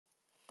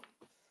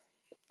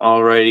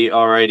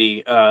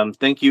Alrighty.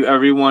 Thank you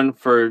everyone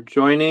for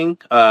joining.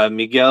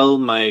 Miguel,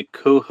 my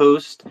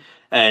co-host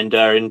and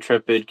our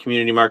intrepid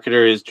community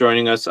marketer, is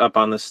joining us up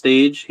on the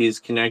stage. He's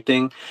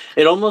connecting.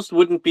 It almost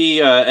wouldn't be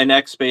an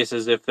X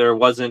Spaces if there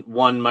wasn't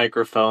one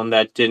microphone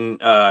that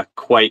didn't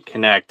quite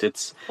connect.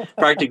 It's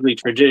practically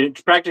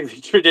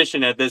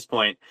tradition at this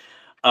point.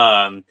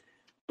 Um,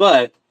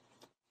 but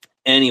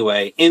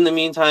Anyway, in the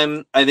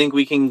meantime, I think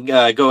we can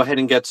go ahead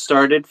and get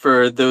started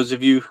for those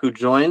of you who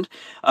joined.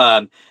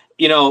 Um,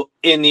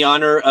 in the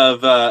honor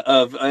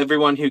of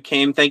everyone who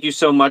came, thank you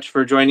so much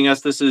for joining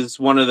us. This is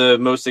one of the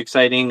most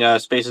exciting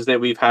spaces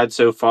that we've had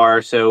so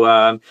far. So,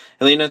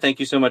 Jelena, thank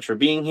you so much for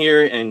being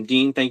here, and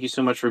Dean, thank you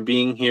so much for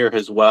being here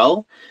as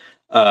well.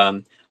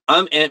 Um,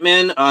 I'm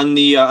Ant-Man on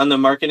the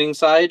marketing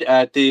side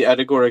at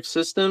Agoric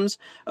Systems.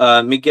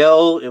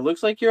 Miguel, it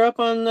looks like you're up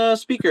on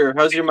speaker.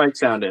 How's your mic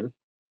sounding?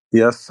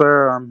 Yes,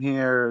 sir. I'm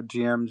here,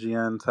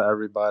 GMGN, to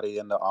everybody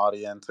in the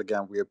audience.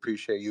 Again, we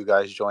appreciate you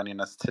guys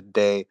joining us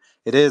today.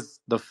 It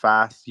is the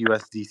Fast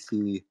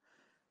USDC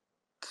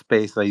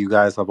space that you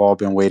guys have all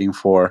been waiting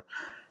for.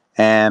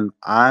 And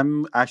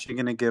I'm actually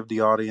going to give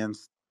the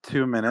audience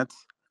 2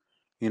 minutes.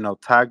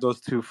 Tag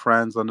those two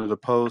friends under the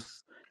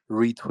post,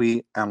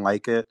 retweet, and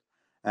like it.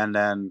 And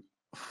then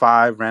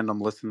 5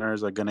 random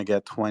listeners are going to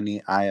get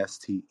 20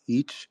 IST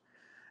each.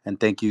 And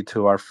thank you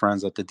to our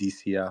friends at the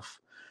DCF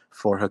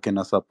for hooking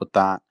us up with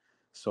that.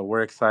 So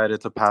we're excited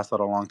to pass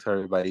that along to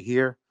everybody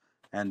here.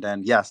 And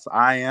then, yes,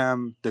 I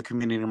am the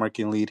community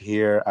marketing lead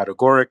here at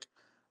Agoric.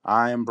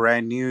 I am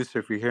brand new, so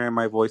if you're hearing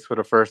my voice for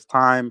the first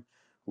time,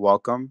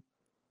 welcome.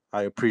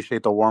 I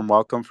appreciate the warm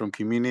welcome from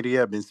community.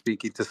 I've been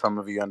speaking to some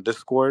of you on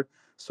Discord,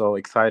 so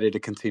excited to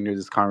continue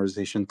this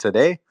conversation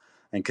today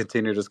and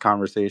continue this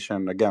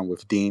conversation again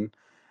with Dean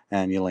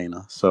and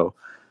Jelena. So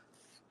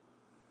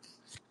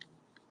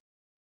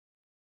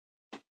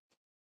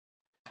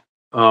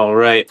All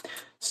right.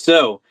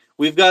 So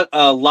we've got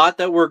a lot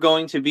that we're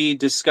going to be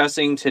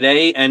discussing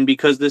today. And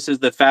because this is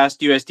the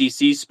Fast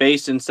USDC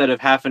space, instead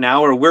of half an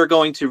hour, we're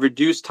going to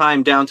reduce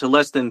time down to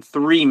less than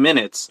 3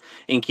 minutes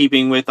in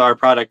keeping with our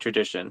product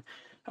tradition.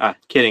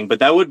 Kidding, but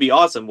that would be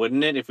awesome,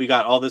 wouldn't it? If we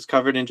got all this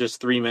covered in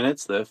just 3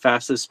 minutes, the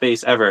fastest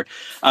space ever.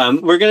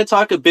 We're going to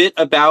talk a bit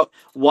about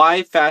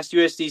why Fast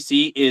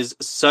USDC is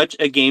such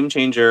a game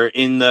changer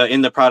in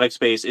the product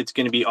space. It's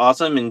going to be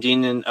awesome, and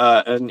Dean and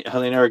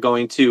Helena are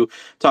going to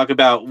talk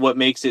about what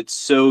makes it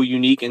so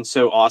unique and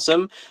so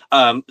awesome.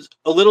 A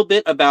little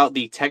bit about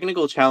the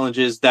technical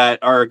challenges that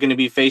are going to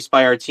be faced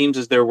by our teams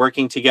as they're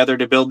working together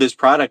to build this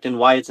product and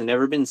why it's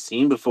never been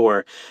seen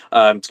before.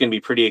 It's going to be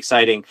pretty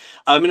exciting.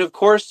 And of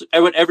course,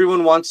 what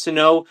everyone wants to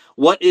know,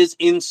 what is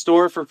in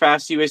store for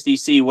Fast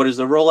USDC? What does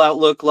the rollout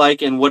look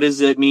like? And what does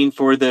it mean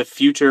for the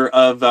future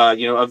of,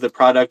 of the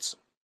products,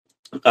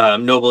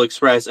 Noble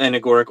Express and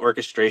Agoric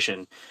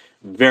Orchestration?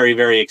 Very,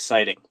 very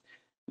exciting.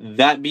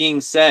 That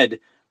being said,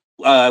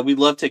 we'd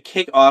love to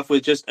kick off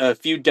with just a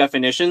few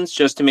definitions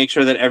just to make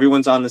sure that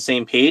everyone's on the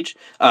same page.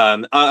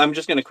 I'm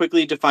just going to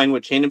quickly define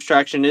what chain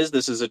abstraction is.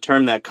 This is a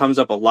term that comes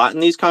up a lot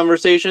in these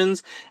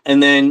conversations.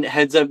 And then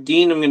heads up,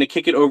 Dean, I'm going to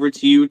kick it over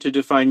to you to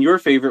define your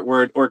favorite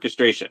word,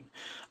 orchestration.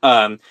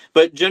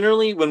 But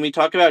generally, when we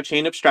talk about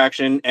chain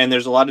abstraction, and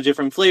there's a lot of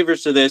different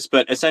flavors to this,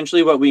 but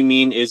essentially what we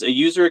mean is a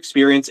user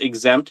experience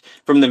exempt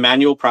from the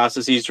manual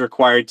processes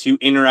required to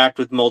interact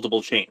with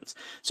multiple chains.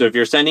 So if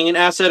you're sending an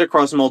asset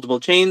across multiple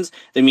chains,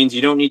 that means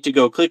you don't need to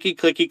go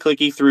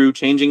clicky through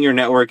changing your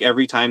network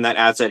every time that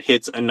asset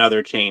hits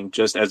another chain,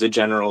 just as a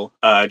general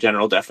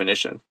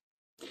definition.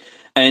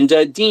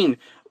 And Dean,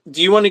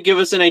 do you want to give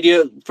us an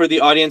idea for the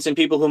audience and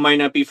people who might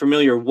not be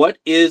familiar? What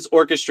is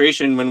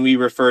orchestration when we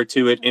refer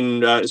to it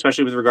in,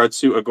 especially with regards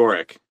to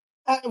Agoric?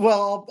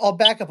 I'll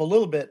back up a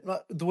little bit.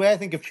 The way I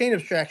think of chain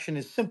abstraction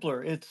is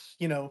simpler. It's,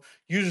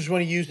 users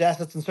want to use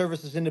assets and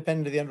services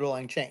independent of the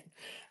underlying chain,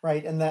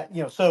 right? And that,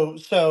 so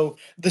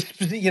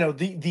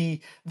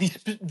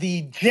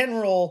the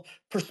general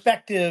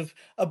perspective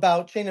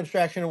about chain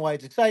abstraction and why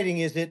it's exciting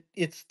is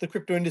it's the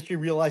crypto industry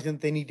realizing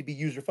that they need to be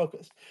user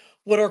focused.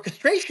 What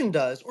orchestration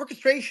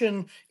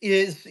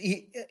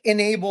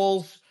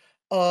enables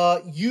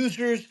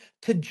users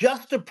to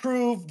just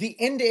approve the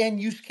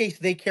end-to-end use case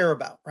they care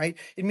about, right?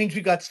 It means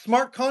we've got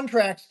smart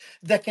contracts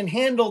that can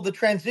handle the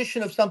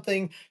transition of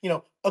something,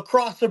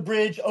 across a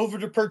bridge over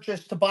to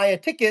purchase to buy a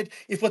ticket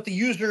if what the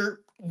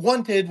user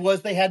wanted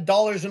was they had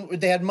dollars and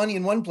they had money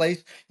in one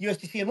place,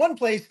 USDC in one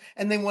place,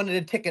 and they wanted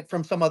a ticket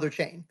from some other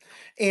chain.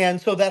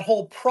 And so that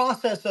whole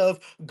process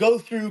of go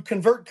through,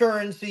 convert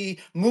currency,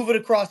 move it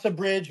across a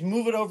bridge,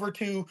 move it over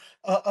to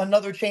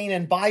another chain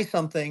and buy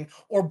something,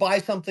 or buy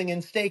something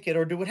and stake it,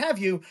 or do what have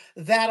you,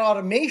 that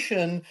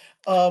automation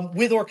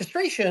with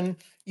orchestration,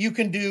 you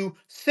can do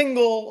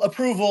single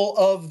approval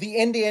of the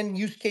end-to-end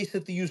use case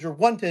that the user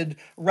wanted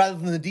rather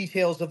than the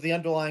details of the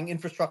underlying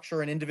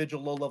infrastructure and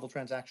individual low-level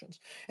transactions.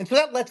 And so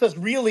that lets us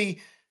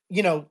really,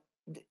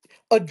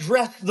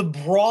 address the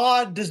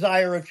broad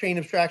desire of chain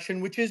abstraction,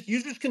 which is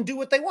users can do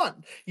what they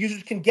want.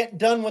 Users can get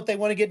done what they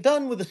want to get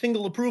done with a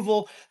single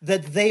approval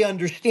that they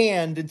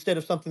understand instead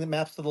of something that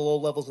maps to the low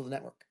levels of the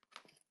network.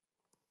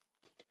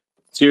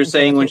 So you're And so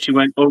saying that's when what. she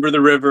went over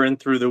the river and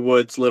through the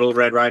woods, Little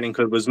Red Riding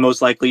Hood was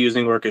most likely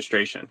using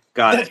orchestration.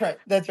 Got That's it. right.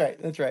 That's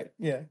right. That's right.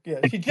 Yeah. Yeah.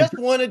 She just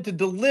wanted to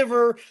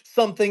deliver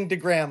something to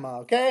grandma.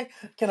 Okay.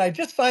 Can I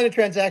just sign a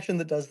transaction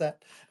that does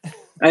that?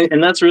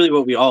 And that's really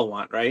what we all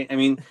want, right? I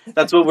mean,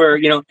 that's what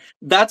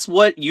that's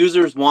what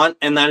users want.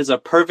 And that is a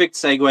perfect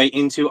segue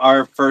into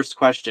our first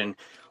question.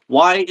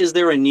 Why is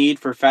there a need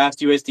for fast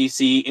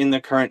USDC in the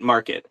current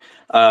market?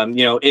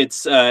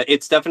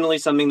 It's definitely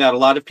something that a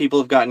lot of people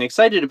have gotten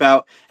excited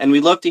about, and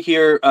we'd love to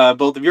hear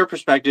both of your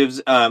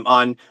perspectives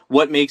on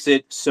what makes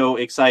it so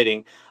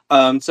exciting.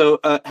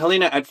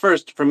 Helena, at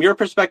first, from your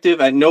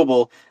perspective at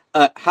Noble,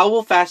 how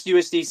will Fast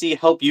USDC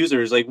help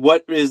users? Like,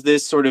 what is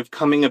this sort of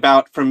coming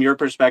about from your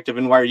perspective,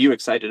 and why are you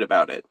excited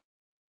about it?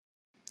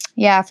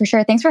 Yeah, for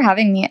sure. Thanks for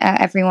having me,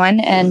 everyone,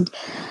 and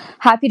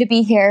happy to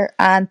be here.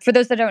 For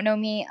those that don't know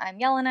me, I'm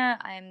Jelena.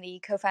 I'm the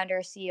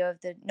co-founder, CEO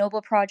of the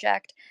Noble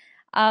project.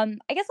 I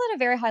guess at a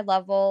very high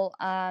level,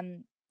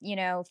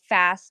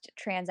 fast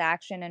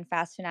transaction and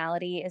fast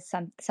finality is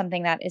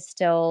something that is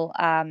still,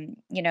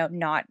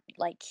 not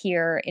like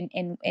here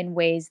in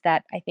ways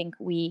that I think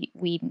we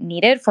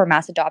needed for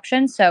mass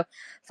adoption. So,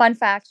 fun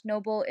fact: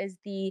 Noble is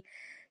the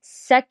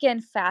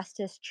second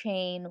fastest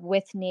chain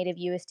with native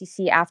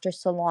USDC after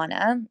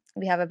Solana.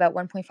 We have about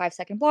 1.5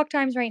 second block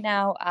times right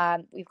now.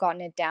 We've gotten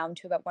it down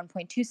to about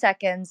 1.2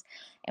 seconds,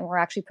 and we're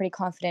actually pretty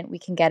confident we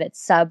can get it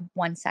sub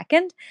 1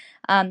 second.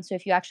 So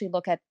if you actually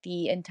look at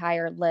the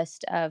entire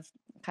list of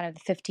kind of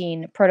the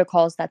 15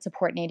 protocols that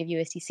support native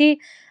USDC,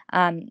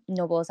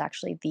 Noble is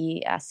actually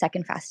the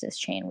second fastest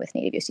chain with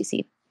native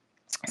USDC.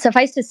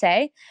 Suffice to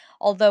say,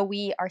 although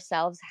we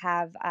ourselves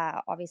have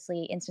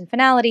obviously instant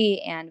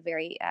finality and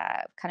very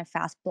kind of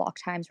fast block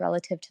times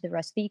relative to the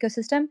rest of the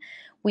ecosystem,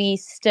 we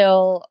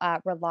still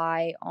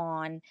rely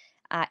on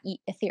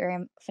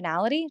Ethereum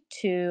finality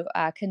to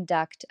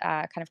conduct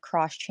kind of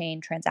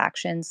cross-chain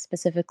transactions,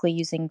 specifically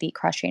using the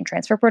cross-chain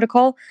transfer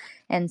protocol.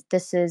 And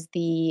this is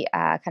the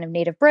kind of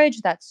native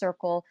bridge that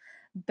Circle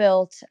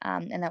built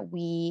and that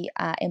we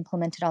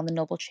implemented on the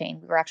Noble chain.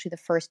 We were actually the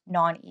first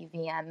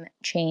non-EVM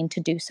chain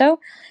to do so.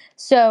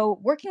 So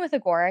working with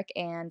Agoric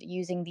and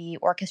using the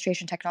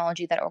orchestration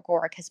technology that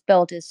Agoric has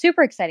built is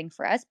super exciting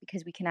for us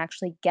because we can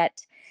actually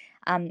get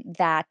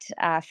that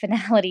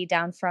finality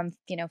down from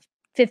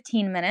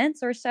 15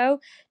 minutes or so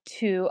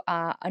to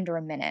under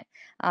a minute.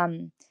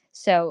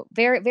 So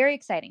very, very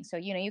exciting. So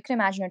you can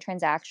imagine a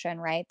transaction,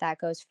 right, that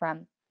goes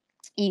from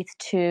ETH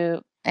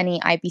to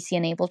any IBC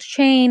enabled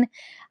chain,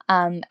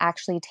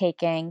 actually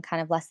taking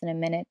kind of less than a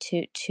minute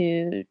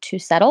to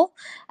settle,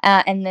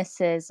 and this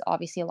is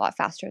obviously a lot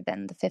faster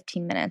than the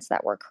 15 minutes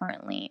that we're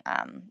currently,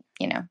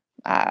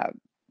 uh,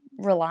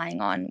 relying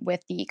on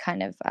with the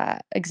kind of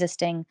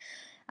existing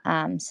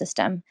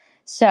system.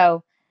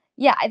 So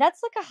yeah,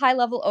 that's like a high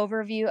level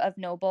overview of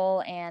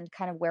Noble and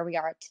kind of where we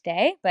are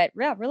today. But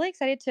yeah, really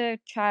excited to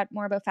chat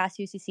more about Fast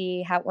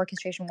UCC, how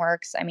orchestration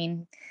works. I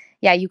mean,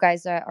 yeah, you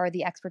guys are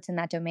the experts in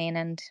that domain,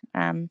 and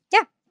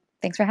yeah,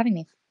 thanks for having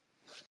me.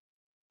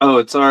 Oh,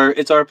 it's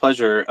our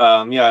pleasure.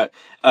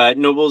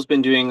 Noble's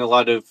been doing a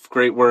lot of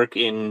great work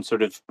in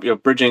sort of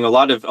bridging a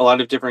lot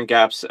of different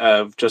gaps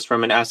of just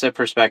from an asset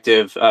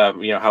perspective.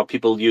 How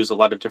people use a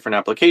lot of different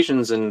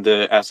applications and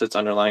the assets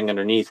underlying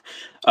underneath.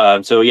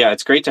 So yeah,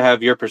 it's great to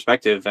have your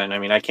perspective. And I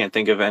mean, I can't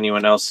think of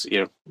anyone else.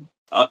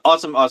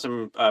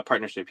 Awesome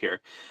partnership here.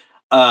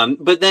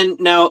 But then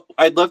now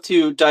I'd love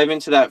to dive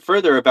into that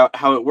further about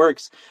how it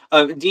works.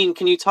 Dean,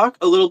 can you talk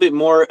a little bit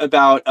more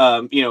about,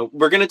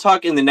 we're going to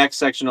talk in the next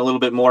section a little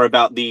bit more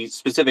about the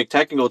specific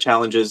technical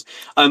challenges.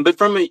 But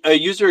from a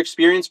user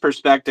experience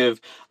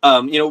perspective,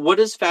 what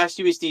does Fast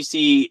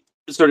USDC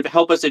sort of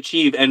help us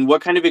achieve, and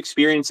what kind of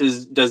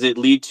experiences does it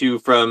lead to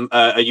from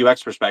a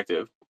UX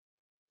perspective?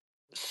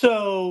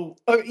 So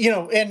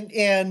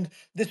and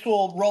this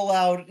will roll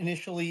out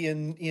initially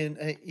in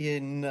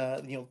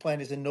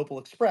plan is in Noble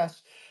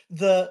Express.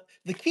 The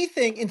key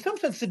thing, in some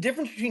sense, the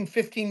difference between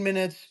 15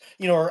 minutes,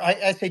 or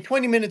I say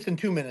 20 minutes and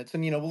 2 minutes,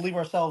 and we'll leave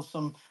ourselves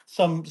some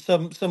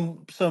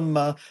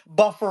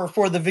buffer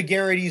for the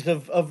vagaries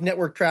of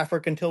network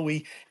traffic until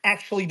we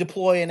actually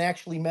deploy and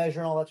actually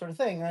measure and all that sort of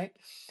thing, right?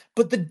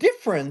 But the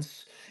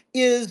difference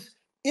is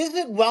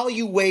it while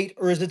you wait,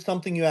 or is it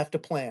something you have to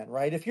plan,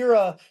 right? If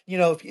you're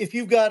if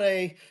you've got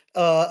an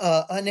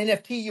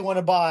NFT you want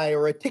to buy,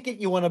 or a ticket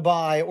you want to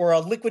buy, or a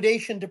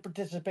liquidation to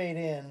participate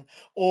in,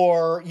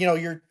 or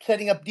you're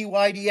setting up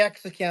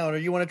DYDX account, or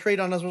you want to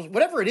trade on us,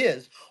 whatever it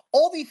is,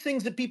 all these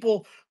things that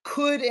people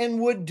could and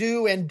would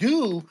do and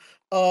do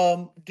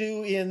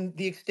in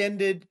the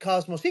extended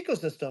Cosmos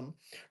ecosystem,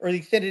 or the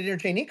extended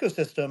interchain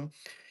ecosystem,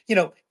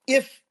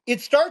 if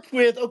it starts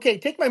with, okay,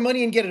 take my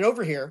money and get it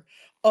over here,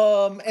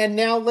 and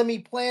now let me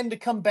plan to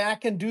come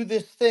back and do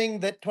this thing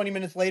that 20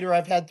 minutes later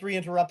I've had 3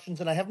 interruptions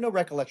and I have no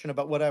recollection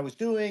about what I was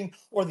doing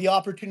or the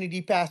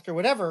opportunity passed or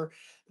whatever.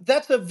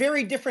 that's a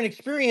very different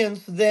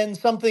experience than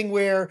something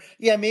where,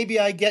 yeah, maybe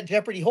I get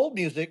Jeopardy hold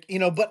music,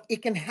 but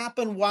it can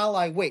happen while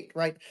I wait,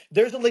 right?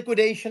 There's a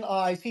liquidation.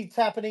 I see it's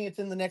happening. It's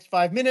in the next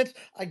 5 minutes.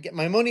 I get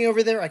my money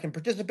over there. I can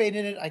participate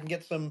in it. I can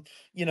get some,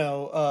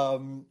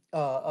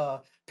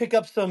 pick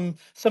up some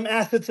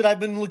assets that I've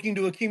been looking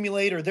to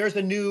accumulate, or there's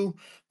a new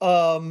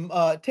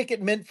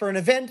ticket mint for an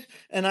event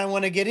and I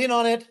want to get in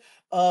on it.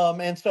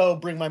 And so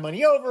bring my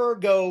money over,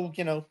 go,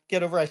 get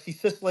over. I see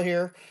Sisla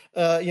here,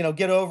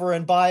 get over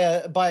and buy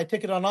a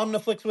ticket on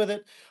Omniflix with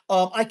it.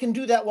 I can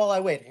do that while I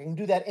wait. I can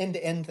do that end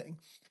to end thing.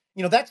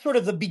 That's sort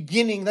of the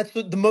beginning. That's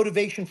the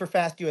motivation for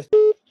Fast USD.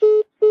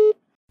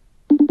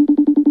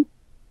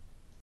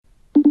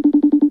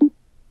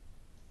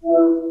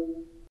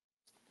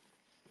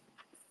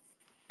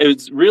 It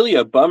was really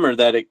a bummer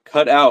that it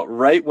cut out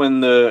right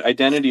when the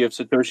identity of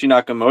Satoshi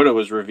Nakamoto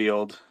was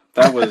revealed.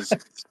 That was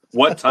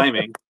what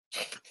timing.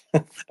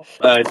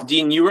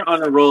 Dean, you were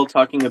on a roll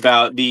talking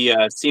about the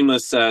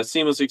seamless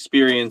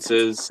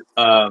experiences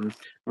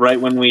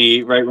right when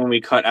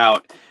we cut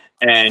out,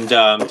 and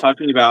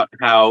talking about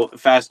how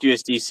Fast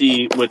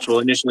USDC, which will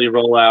initially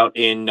roll out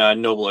in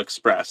Noble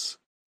Express.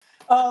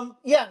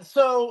 Yeah.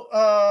 So,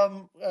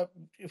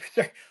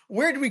 sorry,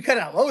 where did we cut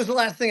out? What was the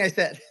last thing I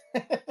said?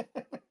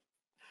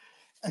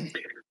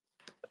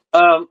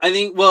 I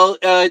think, well,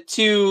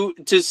 to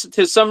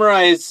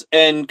summarize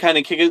and kind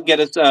of get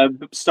us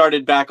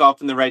started back off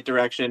in the right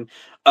direction,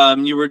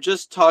 you were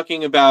just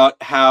talking about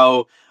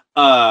how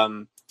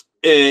I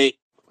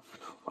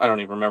don't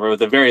even remember what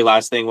the very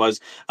last thing was,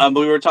 but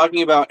we were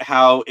talking about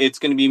how it's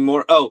going to be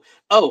more. Oh!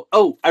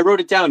 I wrote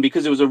it down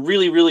because it was a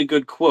really, really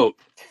good quote.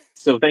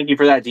 So thank you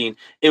for that, Dean.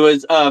 It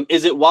was,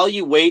 is it while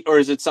you wait, or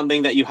is it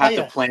something that you have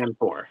to Yes. plan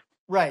for?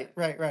 Right.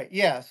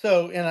 Yeah.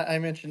 So, and I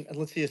mentioned,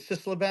 let's see, is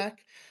Sisla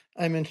back?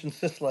 I mentioned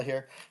Sisla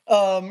here.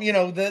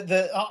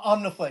 The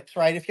Omniflix,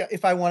 right?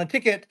 If I want a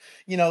ticket,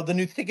 the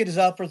new ticket is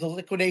up or the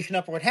liquidation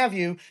up or what have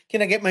you,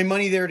 can I get my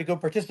money there to go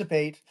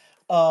participate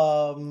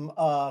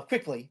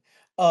quickly?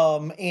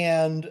 Can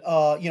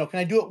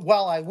I do it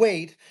while I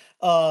wait?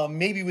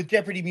 Maybe with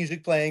Jeopardy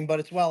music playing, but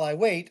it's while I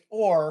wait,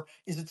 or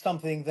is it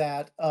something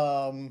that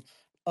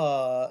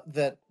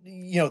that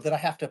I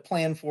have to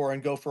plan for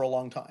and go for a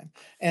long time?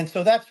 And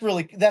so that's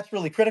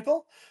really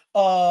critical.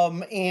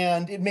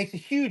 And it makes a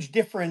huge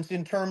difference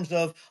in terms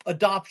of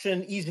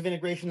adoption, ease of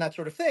integration, that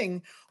sort of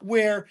thing,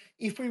 where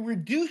if we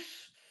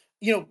reduce,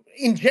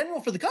 in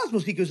general for the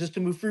Cosmos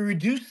ecosystem, if we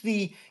reduce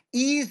the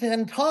ease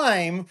and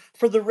time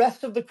for the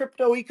rest of the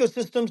crypto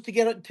ecosystems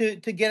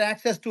to get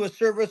access to a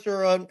service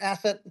or an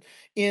asset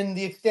in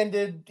the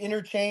extended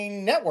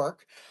interchain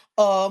network,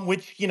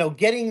 which,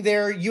 getting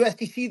their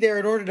USDC there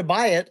in order to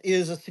buy it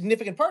is a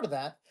significant part of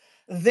that,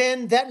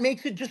 then that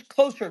makes it just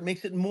closer. It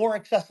makes it more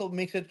accessible, it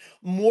makes it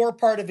more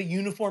part of a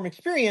uniform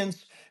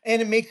experience,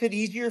 and it makes it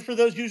easier for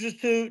those users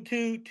to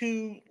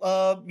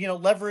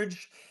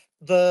leverage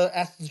the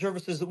assets and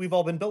services that we've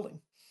all been building.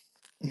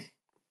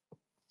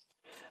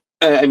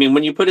 I mean,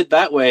 when you put it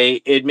that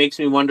way, it makes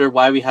me wonder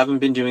why we haven't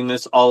been doing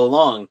this all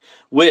along,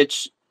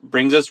 which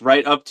brings us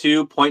right up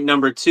to point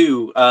number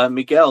 2.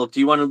 Miguel, do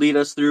you want to lead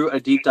us through a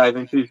deep dive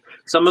into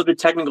some of the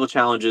technical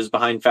challenges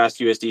behind Fast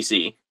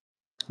USDC?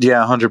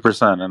 Yeah,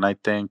 100%. And I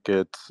think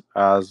it's,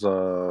 as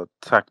a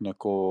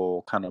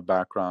technical kind of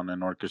background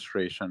in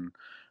orchestration,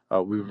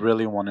 we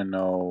really want to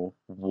know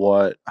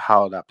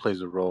how that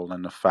plays a role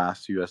in the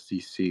Fast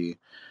USDC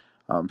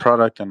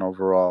product, and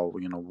overall,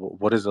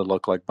 what does it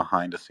look like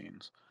behind the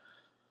scenes?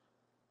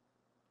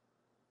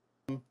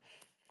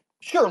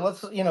 Sure.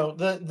 Let's,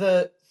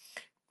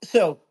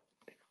 so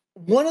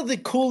one of the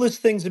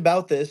coolest things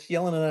about this,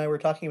 Jelena and I were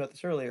talking about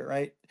this earlier,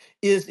 right,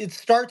 is it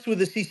starts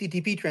with a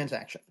CCTP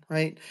transaction,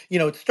 right?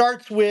 It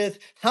starts with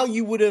how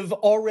you would have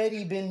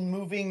already been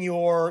moving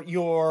your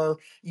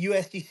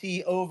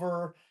USDC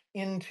over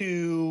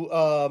into,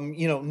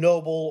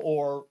 Noble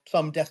or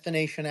some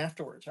destination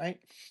afterwards, right?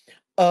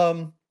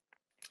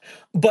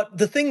 But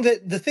the thing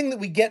that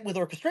we get with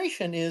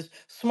orchestration is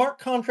smart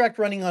contract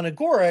running on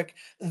Agoric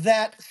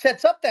that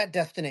sets up that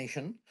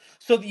destination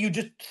so that you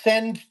just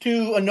send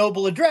to a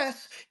Noble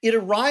address, it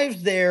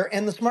arrives there,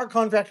 and the smart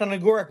contract on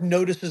Agoric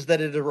notices that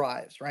it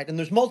arrives, right? And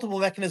there's multiple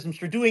mechanisms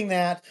for doing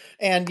that,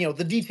 and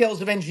the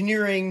details of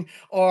engineering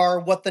are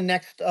what the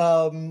next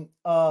couple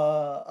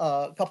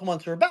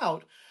months are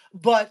about.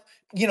 But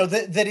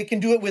that it can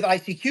do it with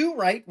ICQ,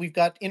 right? We've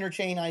got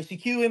interchain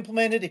ICQ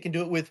implemented. It can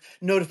do it with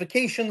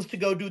notifications to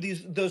go do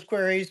those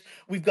queries.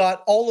 We've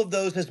got all of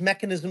those as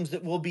mechanisms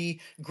that will be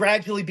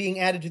gradually being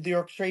added to the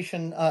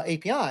orchestration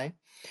API.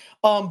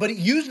 But it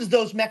uses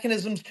those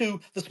mechanisms to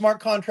the smart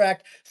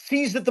contract,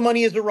 sees that the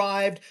money has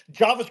arrived.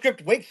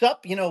 JavaScript wakes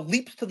up,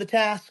 leaps to the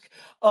task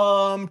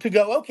to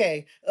go,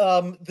 okay,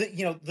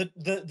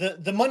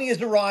 the money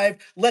has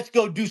arrived. Let's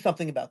go do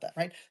something about that,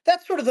 right?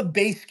 That's sort of the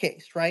base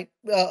case, right?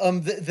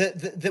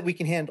 That we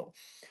can handle.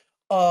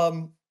 Let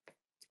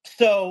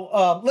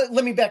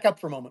me back up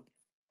for a moment.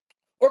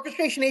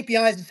 orchestration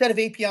APIs, a set of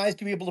APIs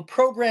to be able to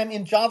program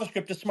in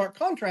JavaScript a smart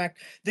contract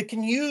that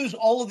can use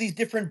all of these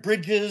different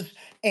bridges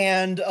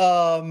and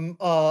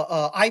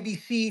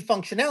IBC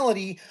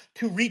functionality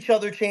to reach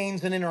other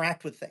chains and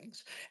interact with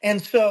things.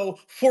 And so,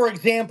 for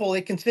example,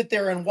 it can sit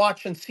there and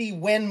watch and see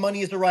when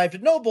money has arrived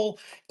at Noble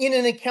in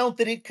an account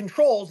that it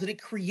controls, that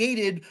it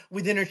created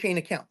with interchain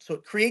accounts. So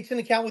it creates an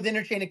account with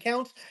interchain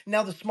accounts.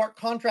 Now the smart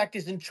contract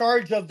is in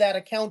charge of that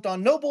account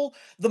on Noble.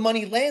 The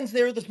money lands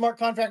there, the smart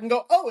contract can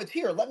go, oh, it's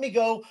here. Let me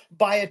go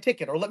buy a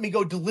ticket, or let me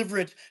go deliver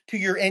it to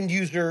your end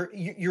user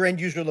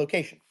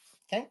location.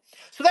 Okay,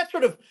 so that's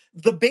sort of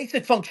the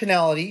basic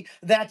functionality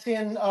that's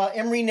in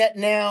EmeryNet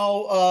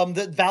now.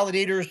 The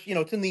validators,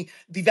 it's in the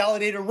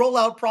validator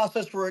rollout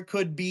process where it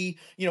could be,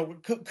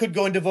 could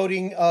go into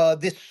voting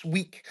this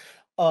week.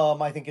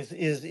 I think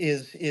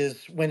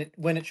is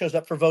when it shows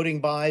up for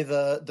voting by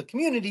the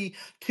community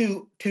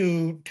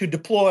to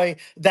deploy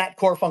that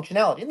core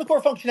functionality. And the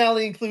core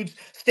functionality includes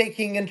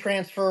staking and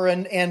transfer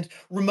and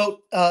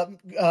remote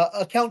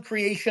account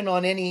creation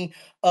on any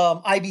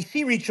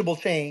IBC reachable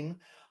chain,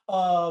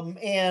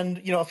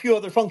 and a few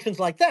other functions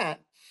like that.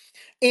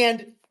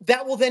 And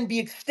that will then be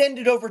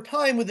extended over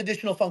time with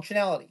additional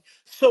functionality.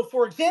 So,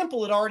 for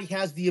example, it already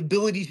has the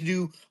ability to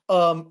do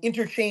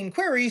interchain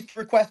queries to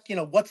request,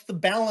 what's the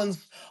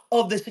balance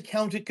of this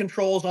account it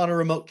controls on a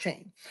remote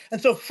chain.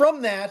 And so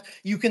from that,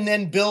 you can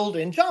then build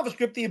in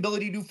JavaScript the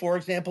ability to, for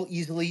example,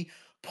 easily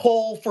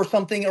poll for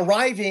something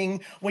arriving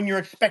when you're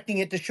expecting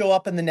it to show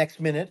up in the next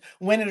minute.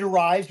 When it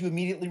arrives, you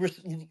immediately,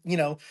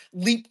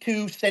 leap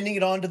to sending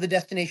it on to the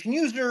destination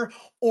user,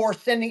 or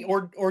sending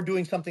or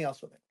doing something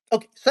else with it.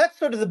 Okay, so that's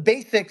sort of the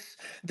basics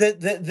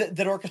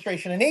that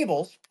orchestration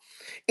enables.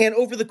 And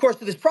over the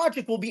course of this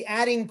project, we'll be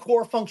adding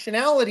core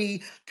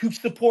functionality to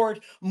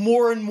support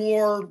more and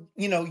more,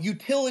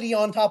 utility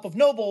on top of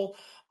Noble,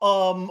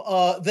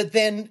 that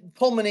then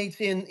culminates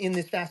in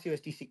this Fast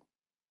USDC.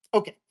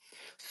 Okay,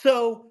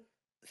 so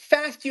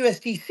Fast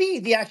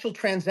USDC, the actual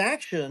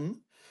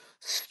transaction,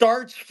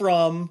 starts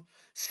from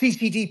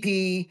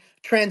CCTP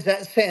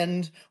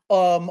send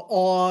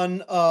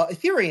on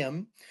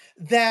Ethereum,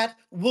 that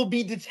will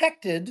be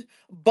detected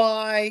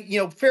by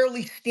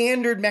fairly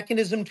standard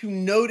mechanism to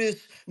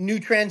notice new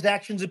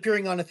transactions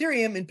appearing on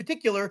Ethereum, in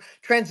particular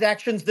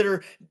transactions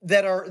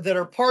that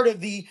are part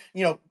of the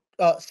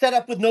set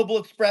up with Noble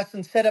Express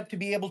and set up to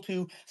be able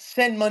to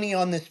send money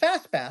on this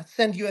fast path,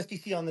 send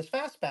USDC on this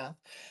fast path.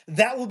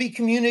 That will be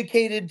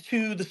communicated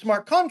to the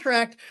smart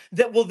contract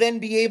that will then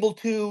be able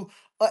to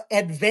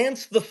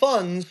advance the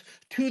funds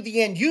to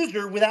the end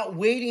user without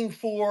waiting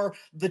for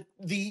the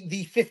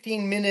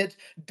 15-minute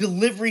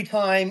delivery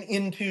time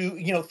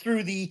into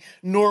through the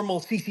normal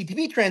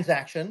CCTV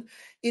transaction.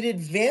 It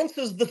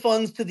advances the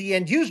funds to the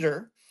end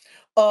user.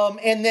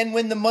 And then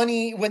when the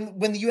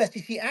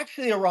USDC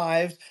actually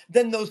arrives,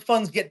 then those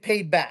funds get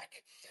paid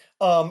back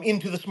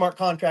into the smart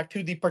contract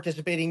to the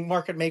participating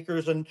market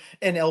makers and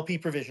LP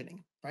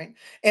provisioning, right?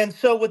 And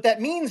so what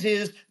that means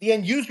is the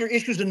end user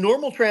issues a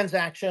normal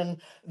transaction,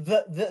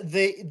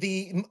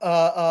 the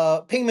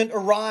payment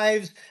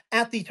arrives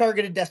at the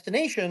targeted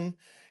destination,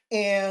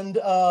 and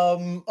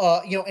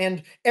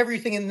and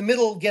everything in the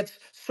middle gets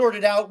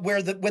sorted out,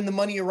 where when the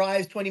money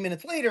arrives 20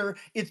 minutes later,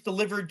 it's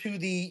delivered to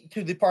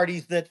the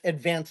parties that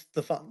advanced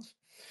the funds.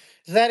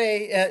 Is that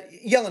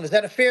Jelena, is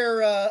that a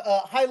fair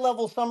high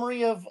level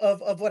summary of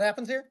what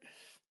happens here?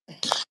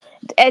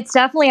 It's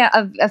definitely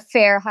a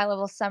fair high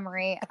level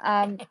summary.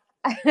 I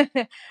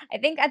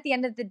think at the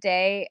end of the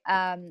day,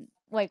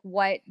 like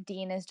what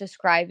Dean is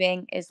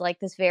describing is like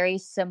this very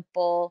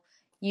simple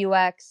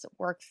UX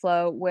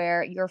workflow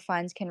where your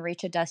funds can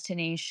reach a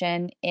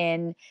destination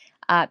in,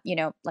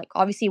 like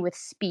obviously with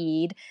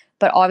speed,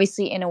 but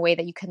obviously in a way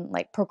that you can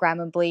like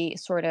programmably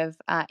sort of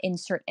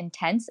insert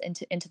intents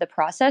into the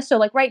process. So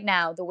like right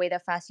now, the way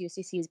that Fast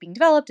USDC is being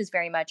developed is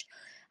very much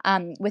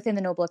within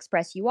the Noble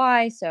Express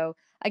UI. So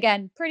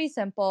again, pretty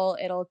simple.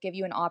 It'll give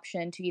you an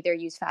option to either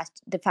use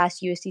the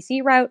Fast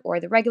USDC route or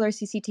the regular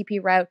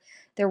CCTP route.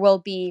 There will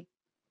be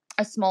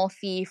a small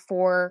fee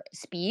for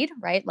speed,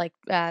 right? Like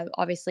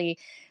obviously,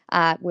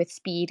 with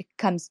speed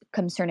comes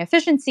certain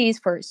efficiencies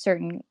for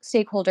certain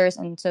stakeholders,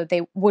 and so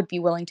they would be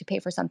willing to pay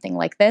for something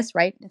like this,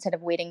 right? Instead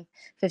of waiting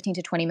 15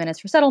 to 20 minutes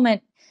for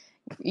settlement,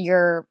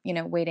 you're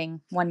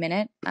waiting 1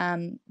 minute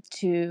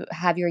to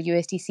have your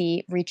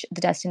USDC reach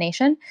the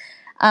destination.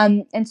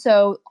 And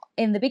so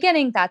in the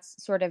beginning,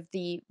 that's sort of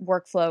the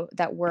workflow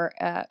that we're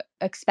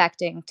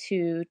expecting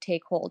to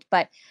take hold.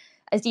 But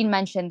as Dean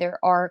mentioned, there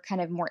are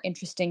kind of more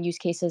interesting use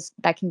cases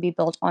that can be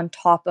built on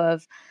top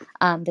of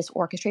this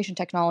orchestration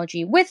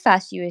technology with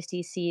Fast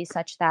USDC,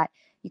 such that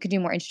you could do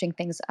more interesting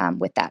things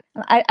with that.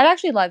 I'd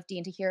actually love,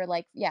 Dean, to hear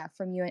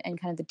from you and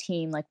kind of the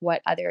team, like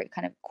what other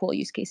kind of cool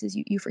use cases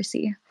you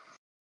foresee.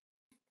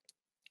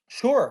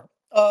 Sure.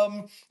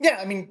 Yeah,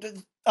 I mean,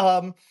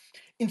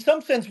 in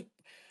some sense,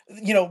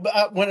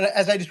 when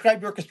as I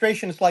described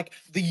orchestration, it's like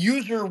the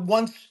user,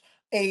 once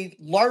a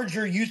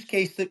larger use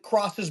case that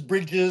crosses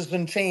bridges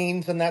and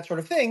chains and that sort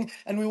of thing,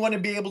 and we want to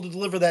be able to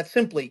deliver that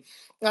simply.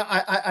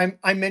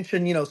 I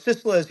mentioned,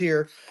 Sisla is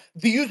here.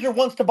 The user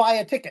wants to buy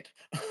a ticket,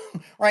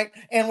 right?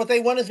 And what they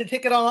want is a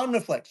ticket on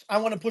Omniflix. I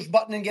want to push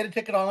button and get a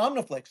ticket on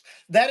Omniflix.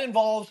 That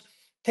involves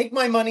take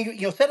my money,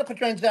 set up a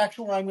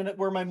transaction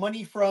where my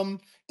money from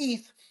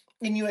ETH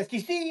in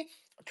USDC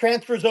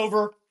transfers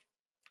over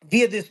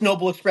via this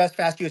Noble Express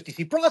Fast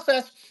USDC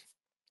process.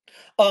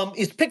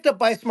 Is picked up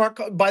by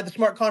the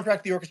smart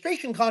contract, the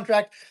orchestration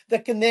contract,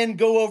 that can then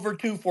go over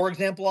to, for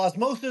example,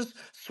 Osmosis,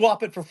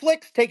 swap it for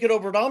Flix, take it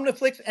over to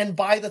Omniflix, and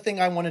buy the thing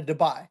I wanted to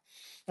buy.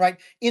 Right.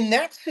 In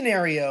that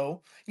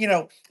scenario,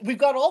 we've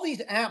got all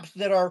these apps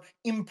that are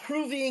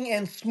improving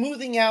and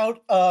smoothing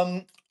out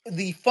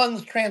the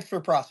funds transfer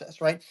process.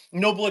 Right.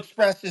 Noble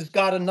Express has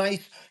got a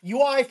nice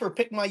UI for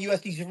pick my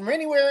USDC from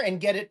anywhere and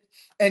get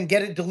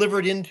it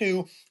delivered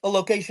into a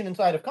location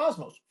inside of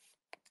Cosmos.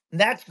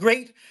 That's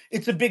great.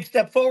 It's a big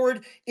step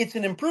forward. It's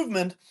an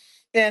improvement.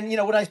 And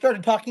when I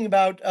started talking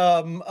about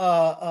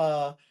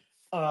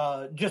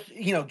just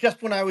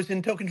when I was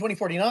in Token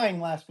 2049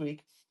 last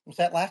week, was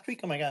that last week?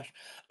 Oh my gosh.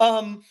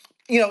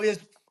 Is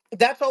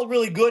that's all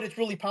really good. It's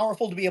really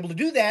powerful to be able to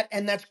do that,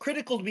 and that's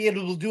critical to be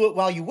able to do it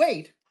while you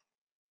wait.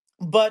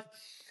 But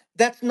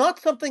that's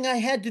not something I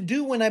had to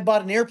do when I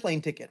bought an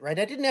airplane ticket, right?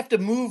 I didn't have to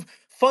move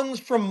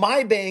funds from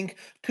my bank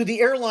to the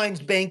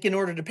airline's bank in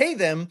order to pay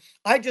them.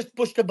 I just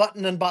pushed a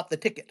button and bought the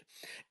ticket.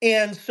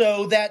 And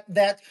so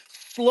that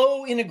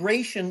slow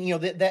integration,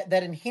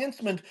 that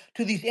enhancement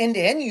to these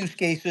end-to-end use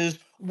cases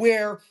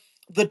where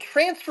the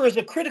transfer is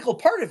a critical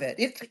part of it.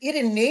 It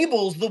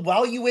enables the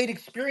while you wait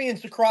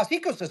experience across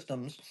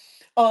ecosystems.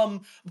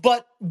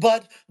 But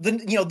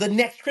the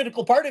next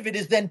critical part of it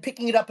is then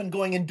picking it up and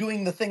going and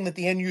doing the thing that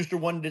the end user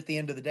wanted at the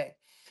end of the day.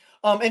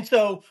 And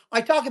so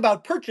I talk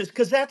about purchase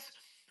because that's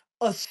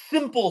a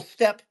simple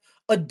step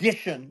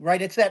addition,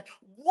 right? It's that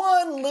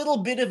one little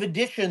bit of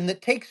addition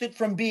that takes it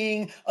from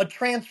being a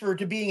transfer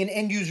to being an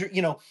end user,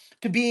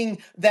 to being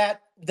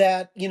that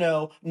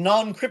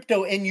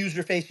non-crypto end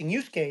user facing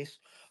use case.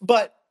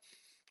 But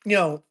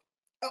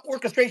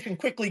orchestration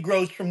quickly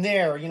grows from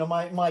there.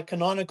 My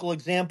canonical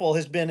example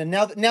has been, and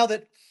now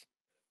that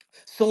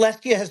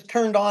Celestia has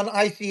turned on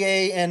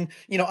ICA and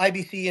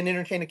IBC and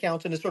interchain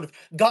accounts and has sort of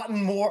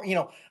gotten more,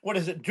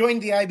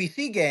 joined the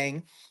IBC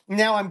gang.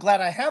 Now I'm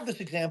glad I have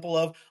this example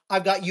of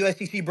I've got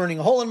USDC burning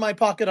a hole in my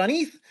pocket on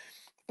ETH,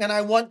 and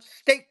I want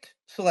staked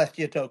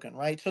Celestia token,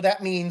 right? So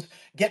that means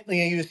get the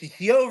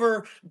USDC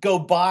over, go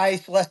buy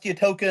Celestia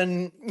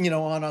token,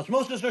 on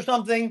Osmosis or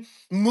something,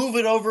 move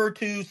it over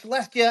to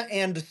Celestia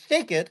and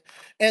stake it,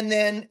 and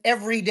then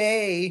every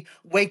day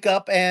wake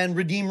up and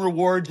redeem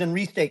rewards and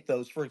restake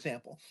those, for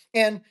example.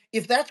 And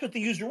if that's what the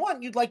user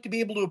wants, you'd like to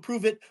be able to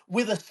approve it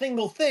with a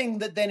single thing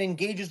that then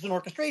engages in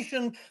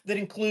orchestration that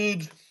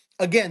includes,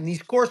 again,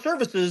 these core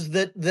services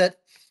that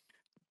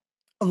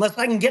unless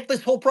I can get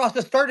this whole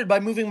process started by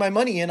moving my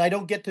money in, I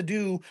don't get to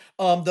do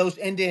those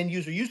end-to-end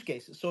user use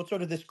cases. So it's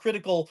sort of this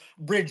critical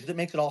bridge that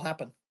makes it all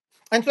happen.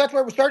 And so that's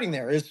where we're starting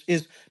there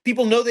is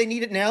people know they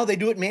need it now. They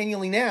do it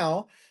manually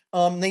now.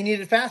 They need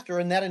it faster,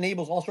 and that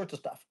enables all sorts of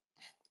stuff.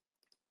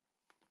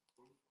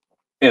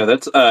 Yeah,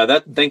 that's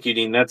thank you,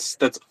 Dean. That's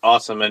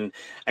awesome. And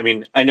I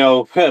mean, I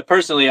know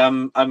personally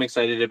I'm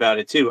excited about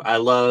it too. I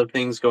love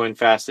things going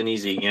fast and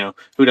easy,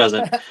 who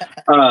doesn't?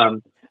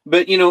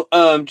 But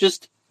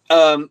just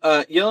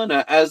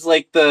Jelena, as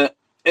like the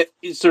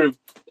sort of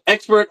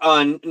expert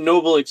on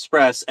Noble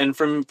Express, and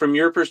from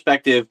your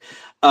perspective,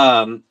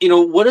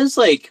 what is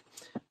like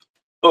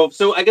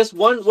so I guess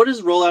what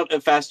does rollout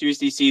of Fast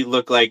USDC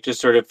look like, just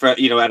sort of at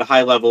a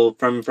high level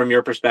from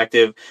your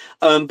perspective?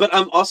 But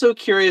I'm also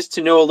curious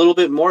to know a little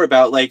bit more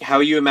about like how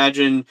you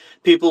imagine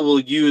people will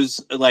use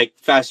like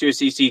Fast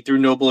USDC through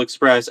Noble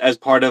Express as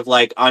part of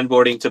like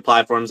onboarding to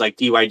platforms like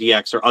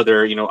DYDX or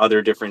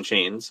other different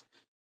chains.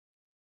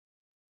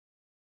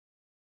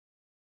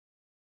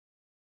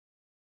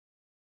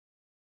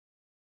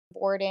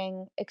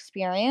 Onboarding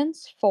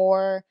experience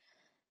for.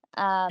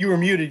 You were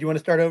muted. You want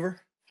to start over?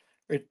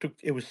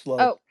 It was slow.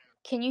 Oh,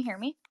 can you hear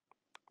me?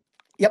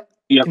 Yep.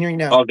 Yep. Can hear you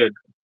now. All good.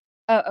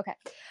 Oh, okay.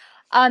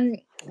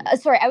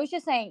 Sorry, I was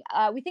just saying,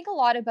 we think a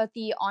lot about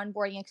the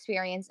onboarding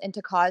experience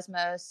into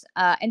Cosmos,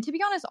 and to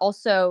be honest,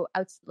 also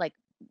like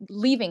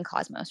leaving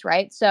Cosmos,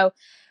 right? So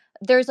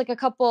there's like a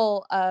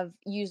couple of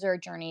user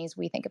journeys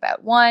we think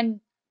about. One,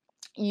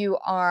 you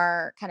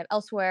are kind of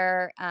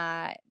elsewhere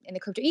in the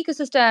crypto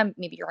ecosystem.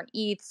 Maybe you're on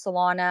ETH,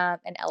 Solana,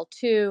 and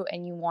L2,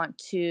 and you want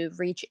to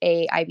reach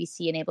a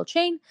IBC enabled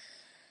chain.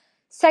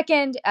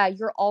 Second,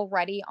 you're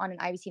already on an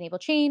IBC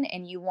enabled chain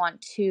and you want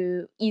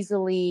to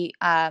easily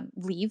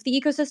leave the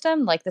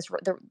ecosystem. Like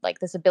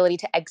this ability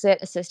to exit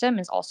a system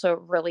is also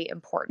really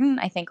important.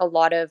 I think a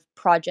lot of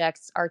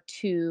projects are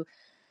too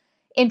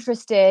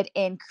interested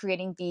in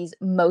creating these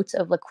moats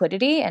of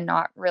liquidity and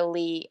not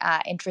really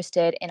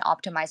interested in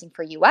optimizing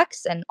for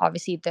UX. And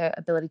obviously, the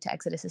ability to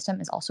exit a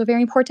system is also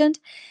very important.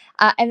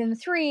 And then the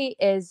three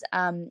is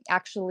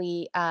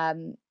actually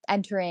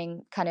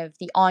entering kind of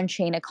the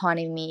on-chain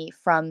economy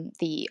from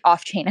the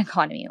off-chain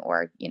economy,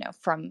 or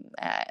from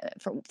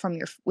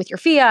your with your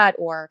fiat,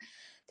 or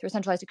through a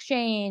centralized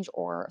exchange,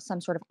 or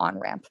some sort of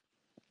on-ramp.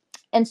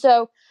 And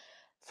so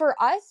for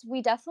us,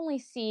 we definitely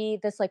see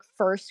this like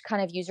first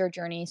kind of user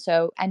journey.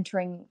 So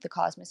entering the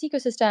Cosmos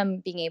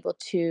ecosystem, being able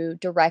to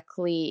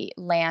directly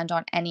land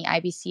on any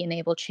IBC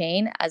enabled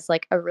chain as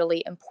like a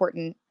really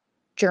important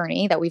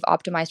journey that we've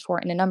optimized for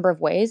in a number of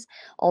ways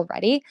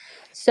already.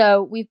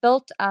 So we've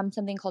built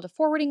something called a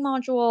forwarding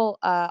module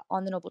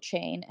on the Noble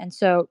chain. And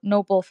so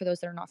Noble, for those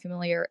that are not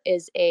familiar,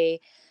 is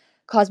a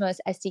Cosmos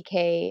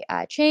SDK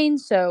chain.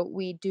 So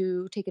we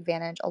do take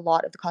advantage a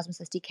lot of the Cosmos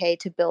SDK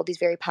to build these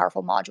very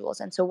powerful modules.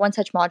 And so one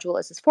such module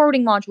is this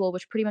forwarding module,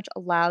 which pretty much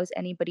allows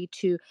anybody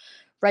to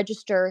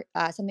register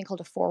something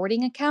called a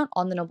forwarding account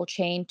on the Noble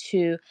chain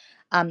to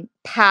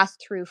pass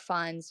through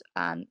funds,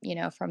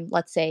 from,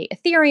 let's say,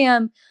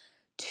 Ethereum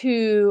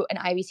to an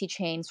IBC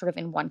chain sort of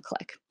in one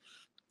click.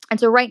 And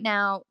so right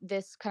now,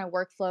 this kind of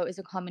workflow is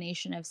a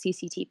combination of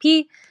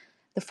CCTP,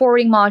 the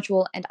forwarding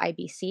module, and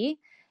IBC.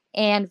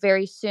 And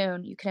very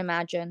soon, you can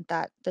imagine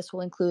that this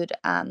will include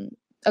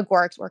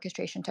Agoric's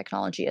orchestration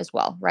technology as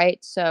well, right?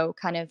 So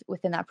kind of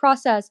within that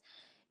process,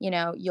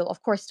 you'll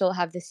of course still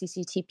have the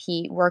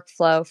CCTP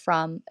workflow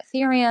from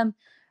Ethereum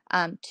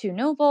to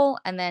Noble,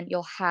 and then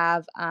you'll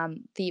have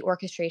the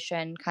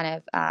orchestration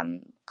kind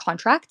of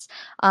contracts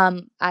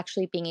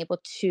actually being able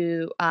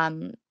to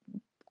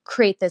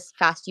create this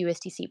fast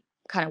USDC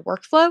kind of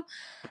workflow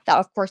that,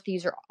 of course, the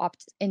user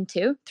opts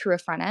into through a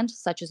front end,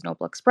 such as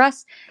Noble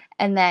Express.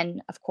 And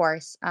then, of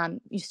course,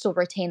 you still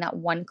retain that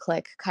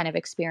one-click kind of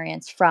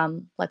experience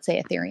from, let's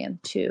say,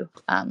 Ethereum to,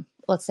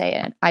 let's say,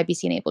 an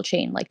IBC-enabled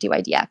chain like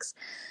DYDX.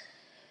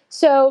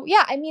 So,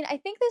 yeah, I mean, I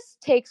think this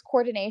takes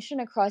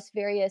coordination across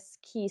various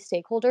key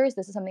stakeholders.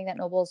 This is something that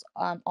Noble's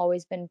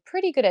always been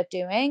pretty good at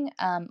doing.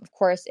 Of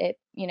course, it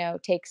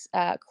takes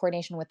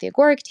coordination with the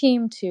Agoric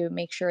team to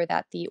make sure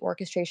that the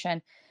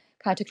orchestration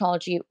kind of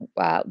technology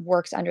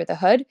works under the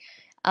hood.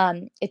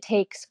 It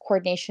takes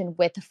coordination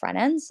with the front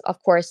ends.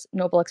 Of course,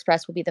 Noble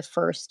Express will be the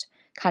first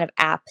kind of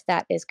app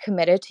that is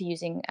committed to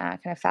using kind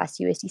of fast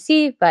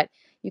USDC, but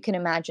you can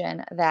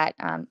imagine that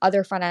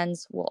other front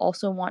ends will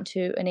also want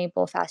to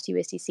enable fast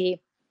USDC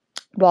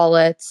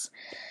wallets,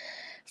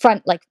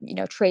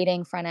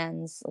 trading front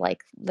ends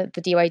like the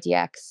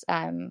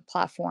DYDX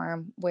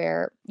platform,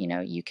 where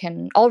you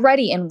can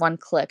already in one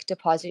click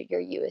deposit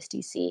your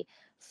USDC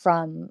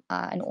from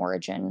an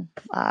origin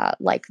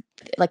like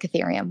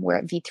Ethereum,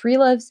 where V3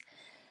 lives.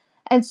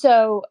 And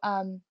so,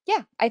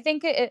 I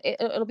think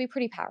it'll be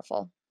pretty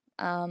powerful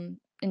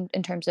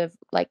in terms of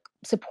like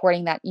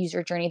supporting that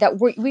user journey that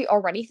we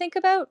already think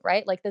about,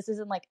 right? Like this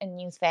isn't like a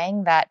new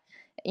thing that,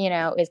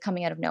 is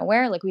coming out of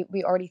nowhere. Like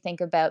we already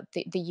think about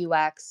the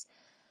UX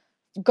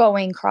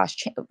going cross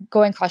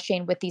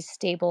chain with these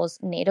stables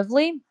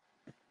natively.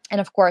 And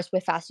of course,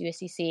 with fast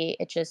USDC,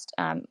 it just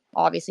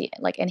obviously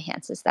like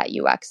enhances that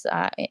UX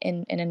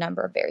in a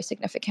number of very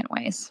significant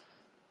ways.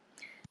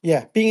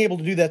 Yeah, being able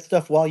to do that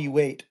stuff while you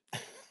wait.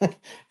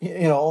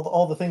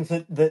 All the things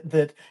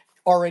that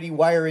already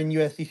wire in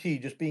USDC,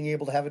 just being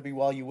able to have it be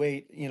while you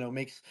wait,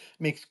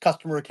 makes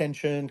customer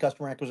retention,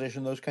 customer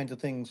acquisition, those kinds of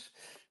things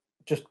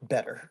just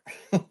better.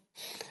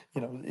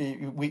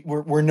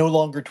 We're no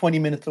longer 20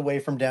 minutes away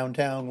from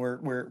downtown.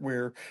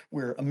 We're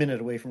a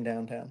minute away from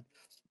downtown.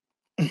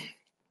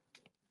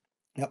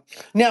 Yeah.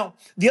 Now,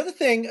 the other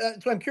thing,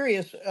 so I'm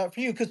curious for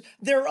you, because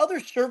there are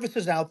other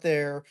services out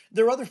there,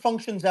 there are other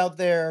functions out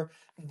there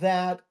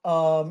that,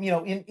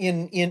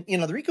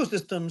 in other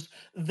ecosystems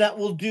that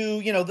will do,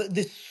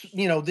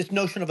 this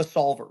notion of a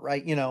solver,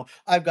 right?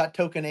 I've got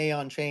token A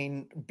on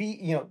chain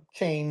B,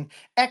 chain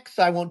X,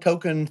 I want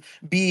token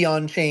B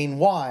on chain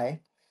Y.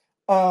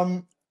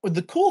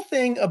 The cool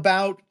thing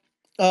about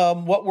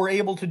what we're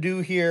able to do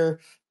here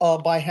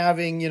by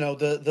having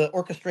the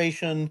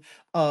orchestration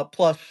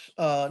plus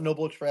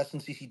Noble Express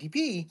and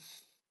CCTP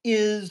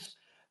is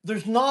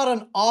there's not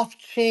an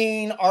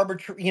off-chain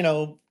arbitrary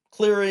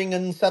clearing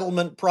and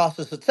settlement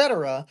process,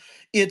 etc.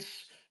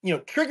 It's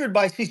triggered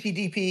by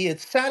CCTP.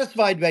 It's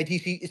satisfied by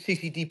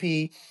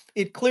CCTP.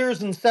 It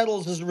clears and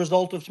settles as a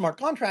result of smart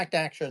contract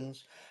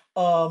actions.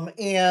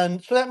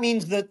 And so that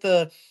means that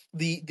the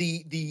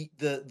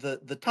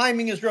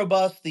timing is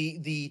robust,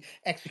 the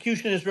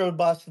execution is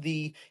robust,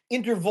 the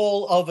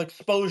interval of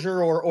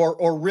exposure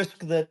or risk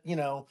that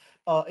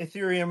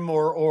Ethereum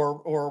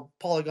or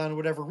Polygon or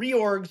whatever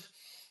reorgs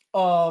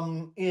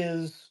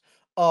is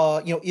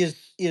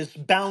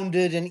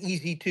bounded and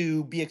easy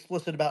to be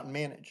explicit about and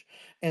manage.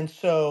 And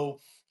so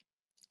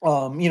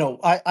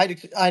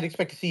I'd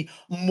expect to see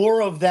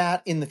more of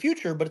that in the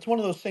future, but it's one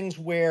of those things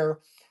where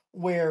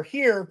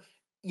here,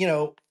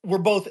 we're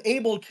both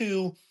able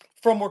to,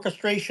 from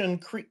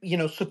orchestration,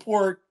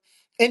 support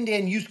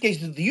end-to-end use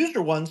cases of the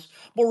user ones,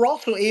 but we're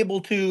also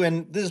able to,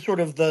 and this is sort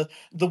of the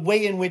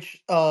way in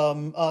which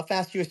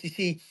Fast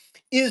USDC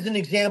is an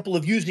example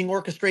of using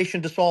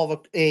orchestration to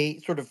solve a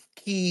sort of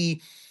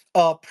key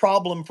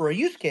problem for a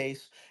use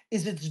case,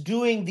 is it's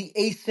doing the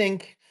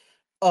async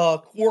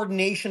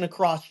coordination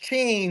across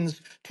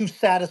chains to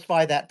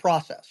satisfy that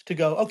process. To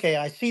go, okay,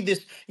 I see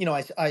this,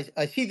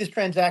 I see this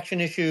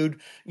transaction issued,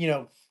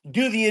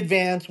 do the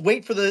advance,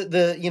 wait for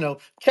the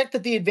check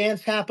that the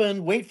advance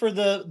happened, wait for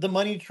the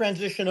money to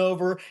transition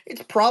over.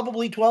 It's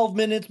probably 12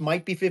 minutes,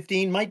 might be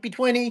 15, might be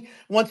 20.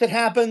 Once it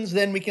happens,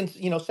 then we can,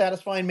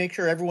 satisfy and make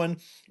sure everyone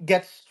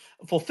gets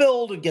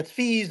fulfilled and gets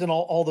fees and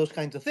all those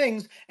kinds of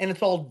things. And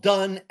it's all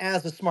done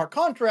as a smart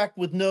contract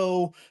with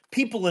no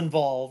people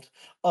involved.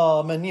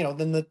 And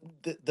then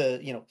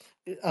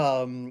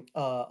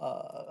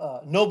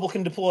Noble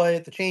can deploy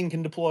it, the chain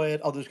can deploy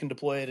it, others can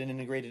deploy it and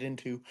integrate it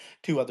into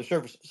two other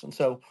services. And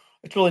so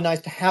it's really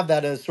nice to have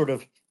that as sort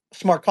of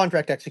smart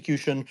contract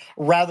execution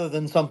rather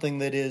than something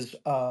that is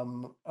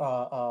more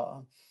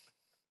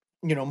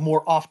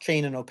off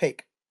chain and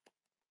opaque.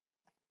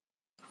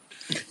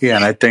 Yeah,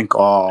 and I think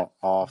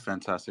all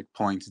fantastic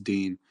points,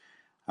 Dean.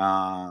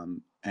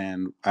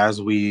 And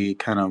as we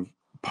kind of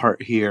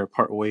part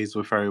ways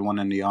with everyone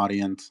in the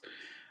audience,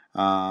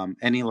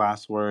 any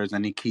last words,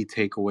 any key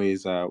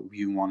takeaways that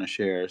you want to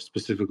share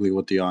specifically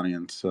with the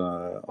audience?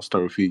 I'll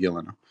start with you,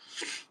 Jelena.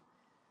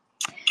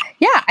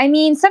 Yeah, I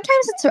mean,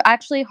 sometimes it's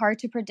actually hard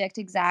to predict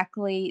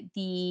exactly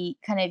the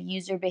kind of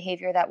user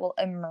behavior that will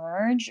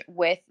emerge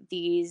with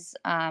these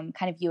kind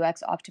of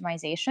UX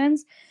optimizations.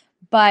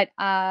 But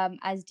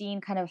as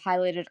Dean kind of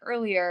highlighted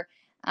earlier,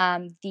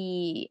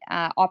 the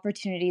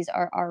opportunities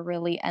are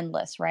really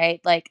endless, right?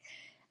 Like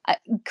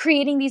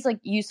creating these like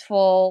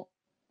useful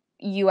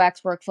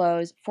UX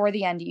workflows for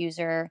the end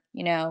user,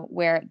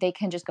 where they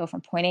can just go from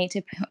point A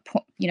to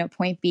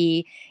point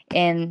B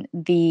in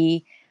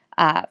the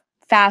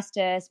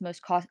fastest,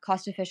 most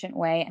cost efficient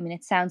way. I mean,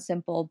 it sounds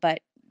simple, but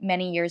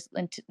many years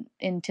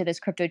into this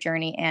crypto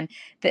journey, and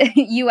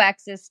the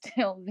UX is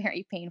still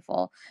very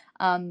painful.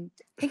 I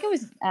think it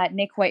was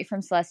Nick White from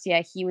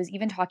Celestia. He was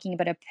even talking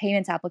about a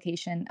payments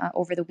application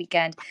over the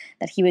weekend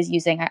that he was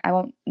using. I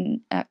won't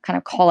kind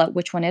of call out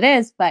which one it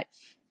is, but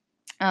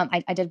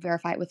I did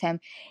verify it with him.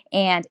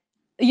 And,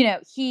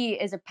 he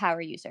is a power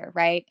user,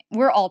 right?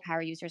 We're all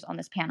power users on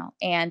this panel.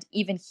 And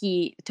even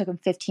he took him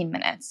 15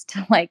 minutes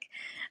to like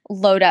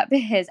load up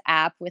his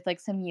app with like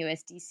some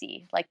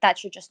USDC. Like that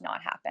should just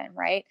not happen,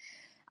 right?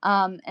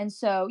 And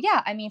so,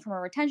 yeah, I mean, from a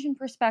retention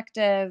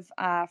perspective,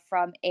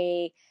 from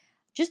a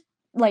just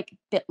like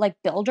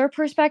builder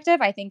perspective,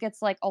 I think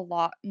it's like a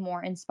lot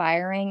more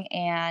inspiring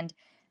and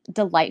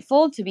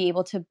delightful to be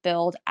able to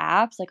build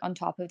apps like on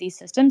top of these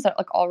systems that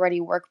like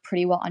already work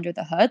pretty well under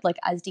the hood. Like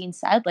as Dean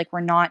said, like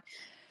we're not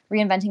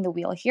reinventing the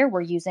wheel here.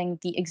 We're using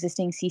the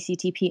existing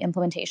CCTP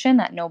implementation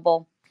that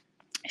Noble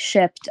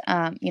shipped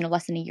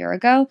less than a year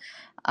ago.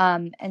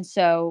 And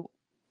so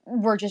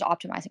we're just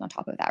optimizing on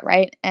top of that,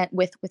 right? And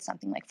with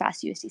something like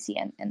Fast USDC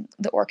and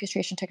the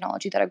orchestration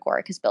technology that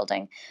Agoric is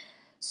building.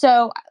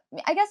 So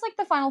I guess like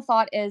the final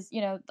thought is,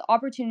 the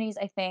opportunities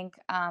I think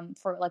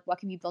for like what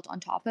can be built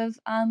on top of,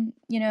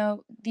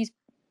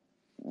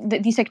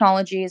 these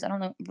technologies. I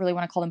don't really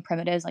want to call them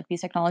primitives, like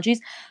these technologies,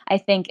 I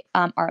think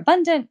are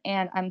abundant,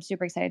 and I'm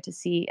super excited to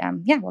see,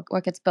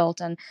 what gets built,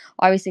 and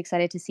obviously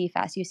excited to see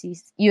Fast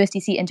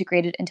USDC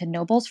integrated into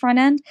Noble's front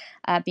end,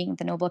 being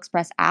the Noble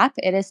Express app.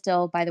 It is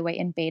still, by the way,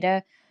 in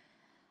beta.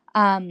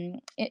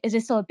 It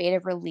is still a beta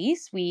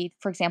release. We,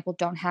 for example,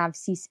 don't have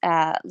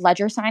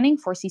ledger signing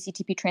for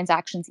CCTP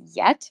transactions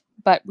yet,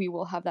 but we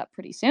will have that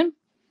pretty soon.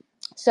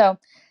 So,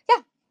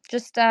 yeah,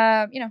 just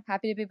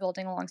happy to be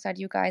building alongside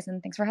you guys,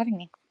 and thanks for having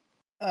me.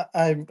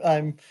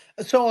 I'm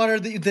so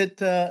honored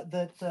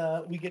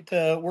that we get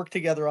to work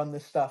together on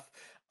this stuff.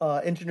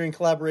 Engineering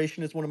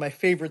collaboration is one of my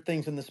favorite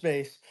things in the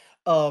space.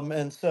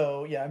 And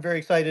so yeah, I'm very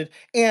excited.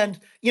 And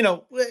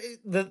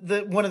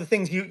the one of the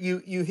things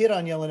you hit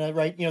on, Jelena,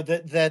 right?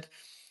 That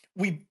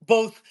we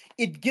both,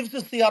 it gives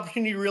us the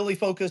opportunity to really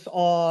focus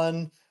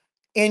on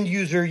end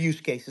user use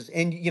cases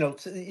and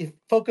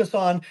focus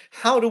on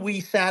how do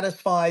we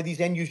satisfy these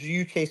end user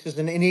use cases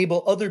and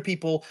enable other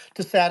people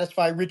to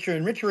satisfy richer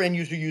and richer end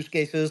user use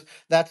cases.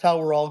 That's how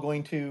we're all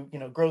going to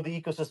grow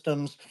the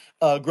ecosystems,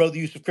 grow the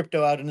use of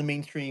crypto out in the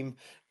mainstream,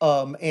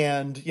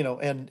 and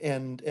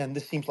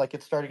this seems like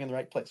it's starting in the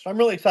right place. So I'm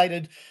really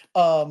excited.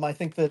 I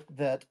think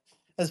that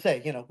as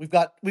I say, we've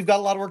got a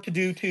lot of work to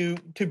do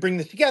to bring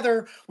this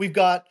together. We've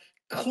got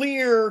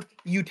clear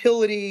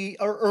utility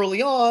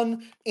early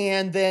on,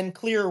 and then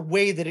clear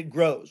way that it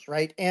grows,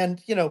 right?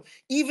 And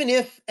even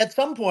if at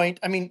some point,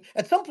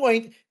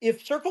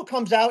 if Circle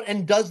comes out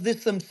and does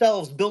this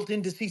themselves built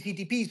into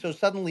CCTP, so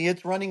suddenly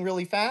it's running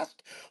really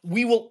fast,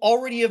 we will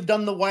already have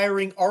done the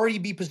wiring, already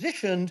be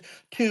positioned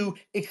to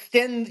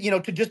extend,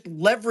 to just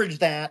leverage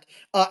that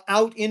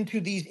out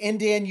into these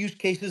end-to-end use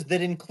cases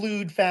that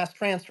include fast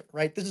transfer,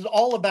 right? This is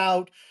all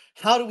about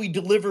how do we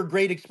deliver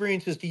great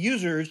experiences to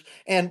users?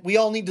 And we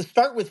all need to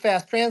start with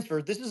fast transfer.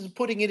 This is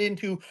putting it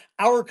into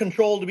our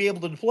control to be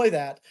able to deploy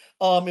that.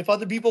 If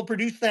other people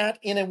produce that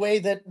in a way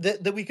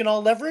that we can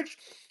all leverage,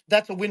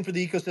 that's a win for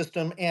the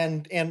ecosystem.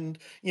 And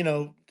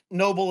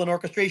Noble and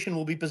orchestration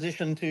will be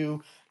positioned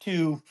to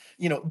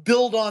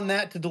build on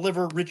that to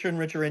deliver richer and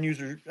richer end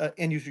user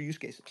use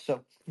cases.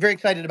 So very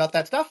excited about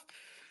that stuff.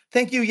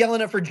 Thank you,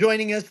 Jelena, for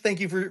joining us. Thank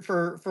you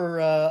for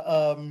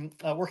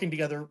working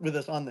together with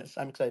us on this.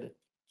 I'm excited.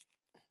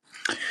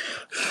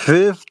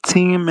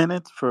 15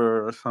 minutes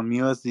for some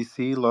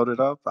USDC loaded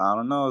up. I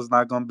don't know. It's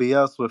not going to be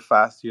us with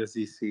Fast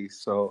USDC.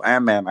 So,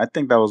 and man, I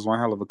think that was one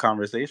hell of a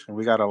conversation.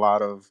 We got a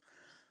lot of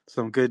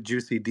some good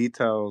juicy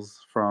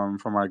details from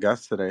our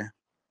guests today.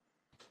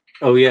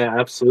 Oh yeah,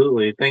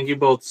 absolutely. Thank you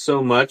both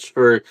so much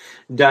for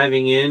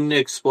diving in,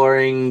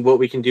 exploring what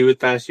we can do with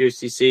Fast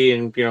USDC,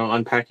 and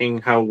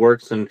unpacking how it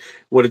works and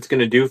what it's going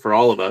to do for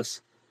all of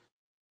us.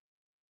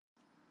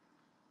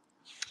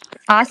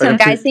 Awesome,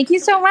 guys. Thank you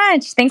so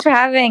much. Thanks for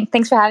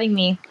having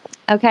me.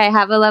 Okay,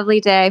 have a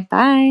lovely day.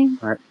 Bye.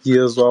 All right.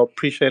 You as well.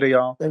 Appreciate it,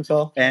 y'all. Thanks,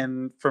 all.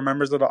 And for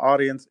members of the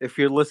audience, if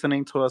you're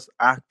listening to us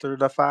after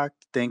the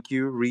fact, thank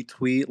you.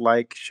 Retweet,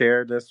 like,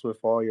 share this with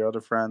all your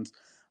other friends.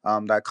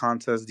 That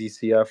contest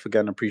DCF,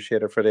 again,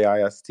 appreciate it for the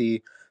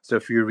IST. So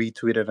if you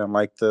retweet it and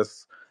like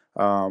this,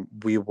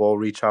 we will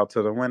reach out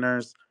to the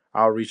winners.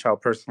 I'll reach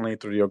out personally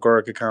through the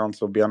Agoric account,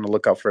 so be on the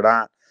lookout for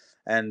that.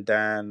 And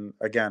then,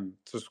 again,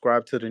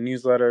 subscribe to the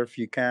newsletter if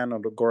you can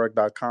on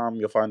agoric.com.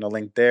 You'll find a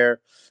link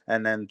there.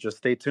 And then just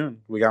stay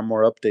tuned. We got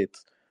more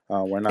updates.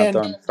 We're not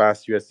done.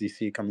 Fast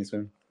USDC coming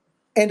soon.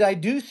 And I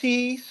do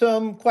see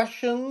some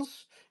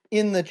questions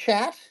in the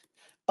chat.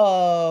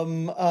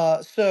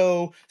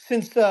 So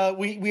since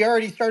we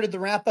already started the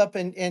wrap up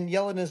and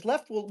Jelena's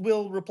left,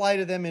 we'll reply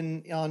to them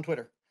on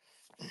Twitter.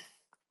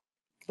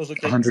 Those look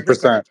great.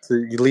 100%. So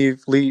you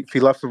leave. If you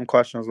left some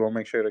questions, we'll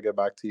make sure to get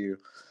back to you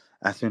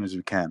as soon as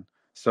we can.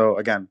 So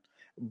again,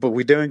 but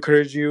we do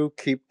encourage you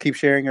keep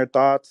sharing your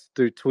thoughts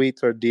through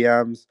tweets or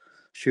DMs.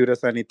 Shoot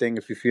us anything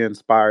if you feel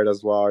inspired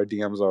as well. Our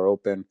DMs are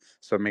open,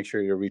 so make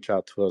sure you reach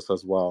out to us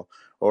as well.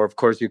 Or of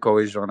course, you can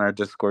always join our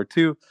Discord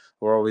too.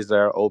 We're always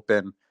there,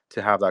 open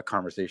to have that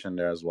conversation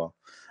there as well.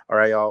 All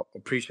right, y'all.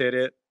 Appreciate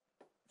it.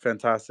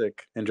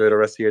 Fantastic. Enjoy the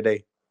rest of your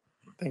day.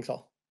 Thanks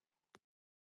all.